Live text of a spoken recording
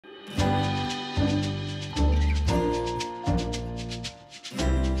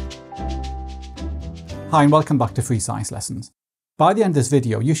Hi and welcome back to Free Science Lessons. By the end of this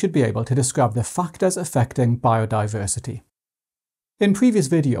video, you should be able to describe the factors affecting biodiversity. In previous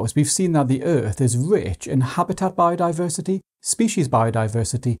videos, we've seen that the Earth is rich in habitat biodiversity, species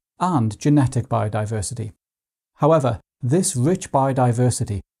biodiversity, and genetic biodiversity. However, this rich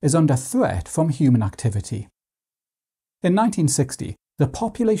biodiversity is under threat from human activity. In 1960, the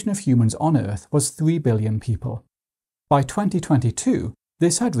population of humans on Earth was 3 billion people. By 2022,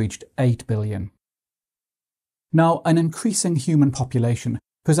 this had reached 8 billion. Now, an increasing human population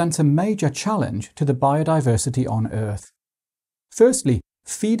presents a major challenge to the biodiversity on Earth. Firstly,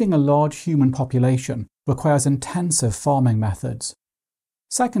 feeding a large human population requires intensive farming methods.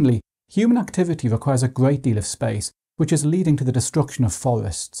 Secondly, human activity requires a great deal of space, which is leading to the destruction of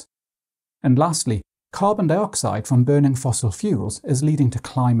forests. And lastly, carbon dioxide from burning fossil fuels is leading to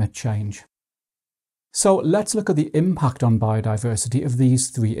climate change. So let's look at the impact on biodiversity of these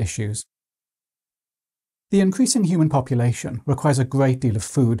three issues. The increasing human population requires a great deal of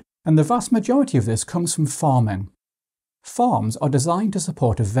food, and the vast majority of this comes from farming. Farms are designed to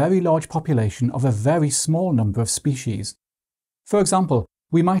support a very large population of a very small number of species. For example,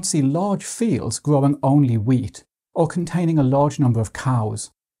 we might see large fields growing only wheat, or containing a large number of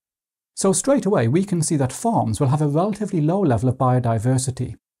cows. So straight away we can see that farms will have a relatively low level of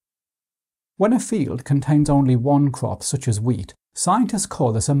biodiversity. When a field contains only one crop, such as wheat, scientists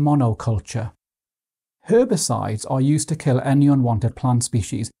call this a monoculture. Herbicides are used to kill any unwanted plant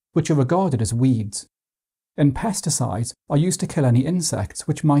species, which are regarded as weeds. And pesticides are used to kill any insects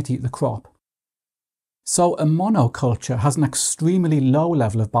which might eat the crop. So a monoculture has an extremely low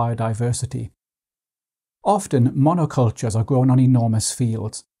level of biodiversity. Often monocultures are grown on enormous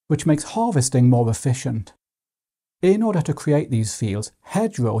fields, which makes harvesting more efficient. In order to create these fields,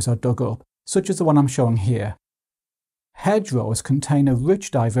 hedgerows are dug up, such as the one I'm showing here. Hedgerows contain a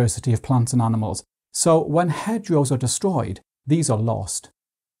rich diversity of plants and animals, so when hedgerows are destroyed, these are lost.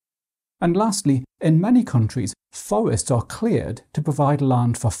 And lastly, in many countries, forests are cleared to provide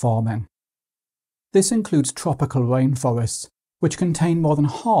land for farming. This includes tropical rainforests, which contain more than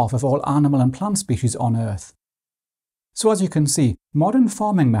half of all animal and plant species on Earth. So as you can see, modern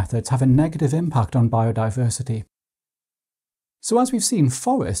farming methods have a negative impact on biodiversity. So as we've seen,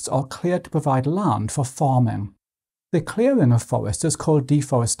 forests are cleared to provide land for farming. The clearing of forests is called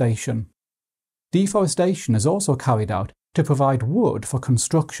deforestation. Deforestation is also carried out to provide wood for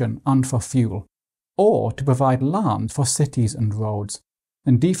construction and for fuel, or to provide land for cities and roads,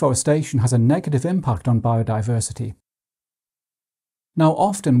 and deforestation has a negative impact on biodiversity. Now,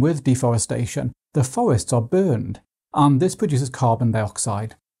 often with deforestation, the forests are burned, and this produces carbon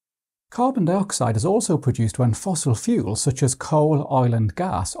dioxide. Carbon dioxide is also produced when fossil fuels such as coal, oil and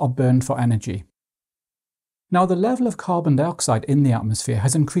gas are burned for energy. Now, the level of carbon dioxide in the atmosphere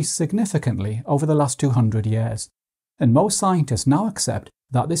has increased significantly over the last 200 years, and most scientists now accept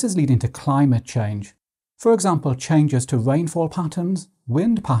that this is leading to climate change. For example, changes to rainfall patterns,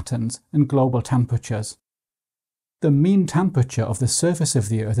 wind patterns, and global temperatures. The mean temperature of the surface of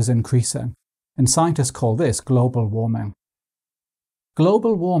the Earth is increasing, and scientists call this global warming.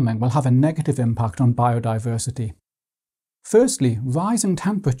 Global warming will have a negative impact on biodiversity. Firstly, rising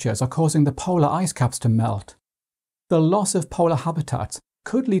temperatures are causing the polar ice caps to melt. The loss of polar habitats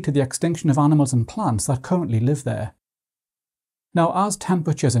could lead to the extinction of animals and plants that currently live there. Now, as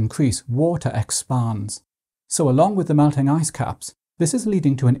temperatures increase, water expands. So along with the melting ice caps, this is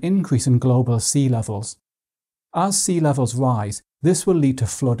leading to an increase in global sea levels. As sea levels rise, this will lead to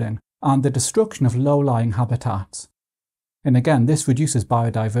flooding and the destruction of low-lying habitats. And again, this reduces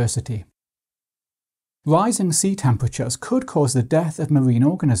biodiversity. Rising sea temperatures could cause the death of marine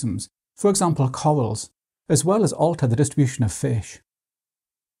organisms, for example corals, as well as alter the distribution of fish.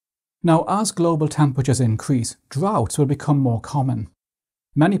 Now, as global temperatures increase, droughts will become more common.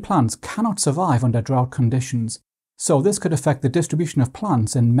 Many plants cannot survive under drought conditions, so this could affect the distribution of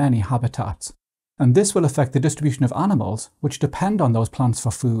plants in many habitats, and this will affect the distribution of animals which depend on those plants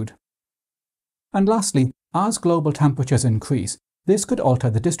for food. And lastly, as global temperatures increase, this could alter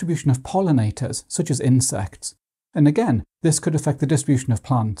the distribution of pollinators, such as insects, and again, this could affect the distribution of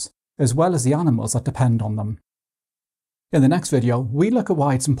plants, as well as the animals that depend on them. In the next video, we look at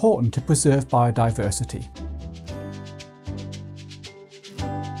why it's important to preserve biodiversity.